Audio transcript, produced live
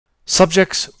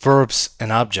Subjects, verbs,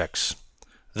 and objects.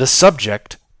 The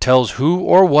subject tells who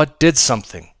or what did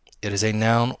something. It is a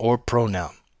noun or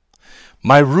pronoun.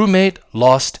 My roommate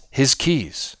lost his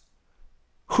keys.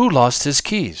 Who lost his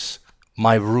keys?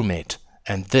 My roommate,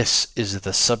 and this is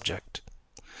the subject.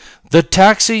 The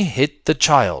taxi hit the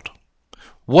child.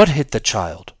 What hit the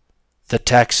child? The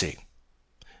taxi,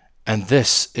 and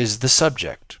this is the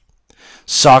subject.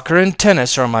 Soccer and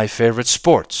tennis are my favorite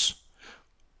sports.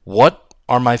 What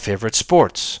are my favorite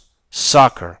sports?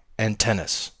 Soccer and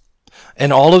tennis.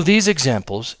 In all of these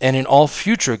examples, and in all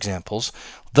future examples,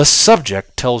 the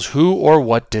subject tells who or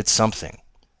what did something.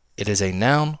 It is a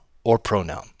noun or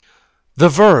pronoun. The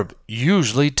verb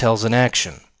usually tells an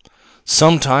action.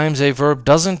 Sometimes a verb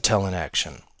doesn't tell an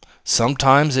action.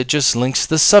 Sometimes it just links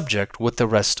the subject with the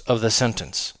rest of the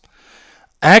sentence.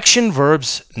 Action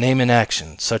verbs name an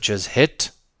action, such as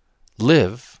hit,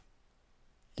 live,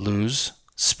 lose,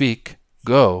 speak,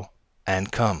 go,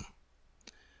 and come.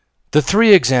 The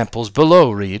three examples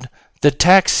below read, the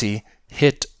taxi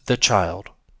hit the child.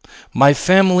 My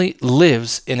family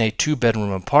lives in a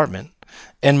 2-bedroom apartment,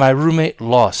 and my roommate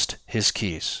lost his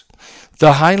keys.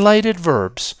 The highlighted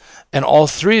verbs in all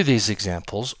three of these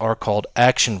examples are called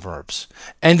action verbs,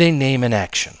 and they name an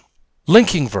action.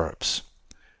 Linking verbs.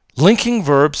 Linking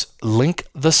verbs link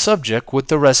the subject with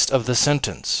the rest of the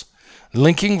sentence.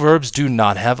 Linking verbs do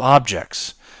not have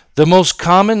objects. The most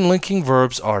common linking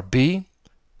verbs are be,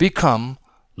 become,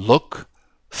 look,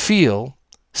 feel,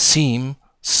 seem,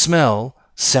 smell,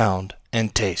 sound,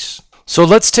 and taste. So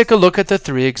let's take a look at the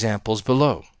three examples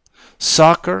below.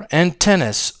 Soccer and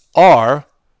tennis are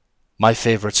my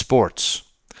favorite sports.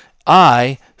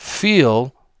 I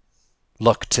feel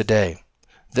luck today.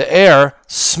 The air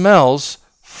smells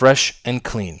fresh and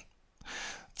clean.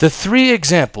 The three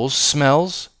examples,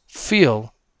 smells,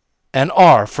 feel, and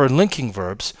are for linking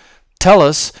verbs, tell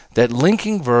us that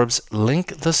linking verbs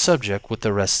link the subject with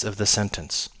the rest of the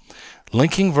sentence.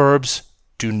 Linking verbs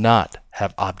do not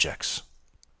have objects.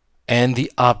 And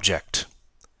the object.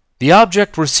 The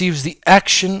object receives the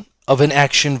action of an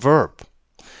action verb.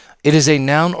 It is a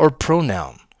noun or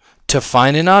pronoun. To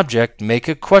find an object, make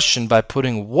a question by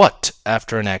putting what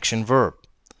after an action verb.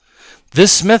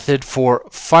 This method for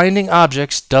finding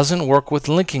objects doesn't work with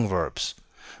linking verbs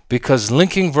because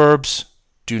linking verbs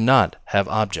do not have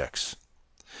objects.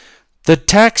 The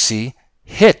taxi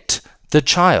hit the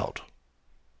child.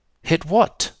 Hit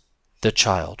what? The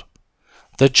child.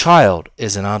 The child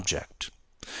is an object.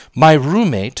 My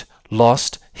roommate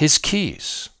lost his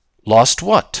keys. Lost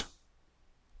what?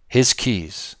 His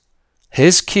keys.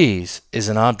 His keys is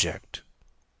an object.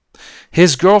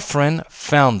 His girlfriend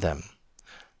found them.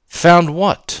 Found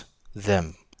what?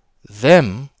 Them.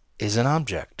 Them is an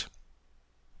object.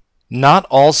 Not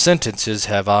all sentences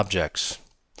have objects.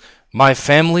 My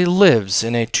family lives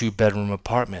in a 2-bedroom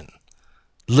apartment.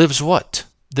 Lives what?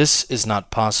 This is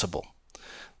not possible.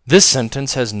 This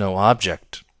sentence has no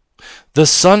object. The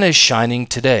sun is shining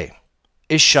today.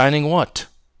 Is shining what?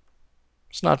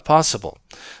 It's not possible.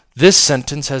 This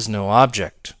sentence has no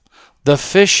object. The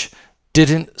fish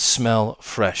didn't smell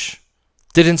fresh.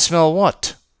 Didn't smell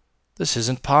what? This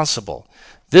isn't possible.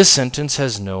 This sentence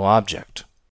has no object.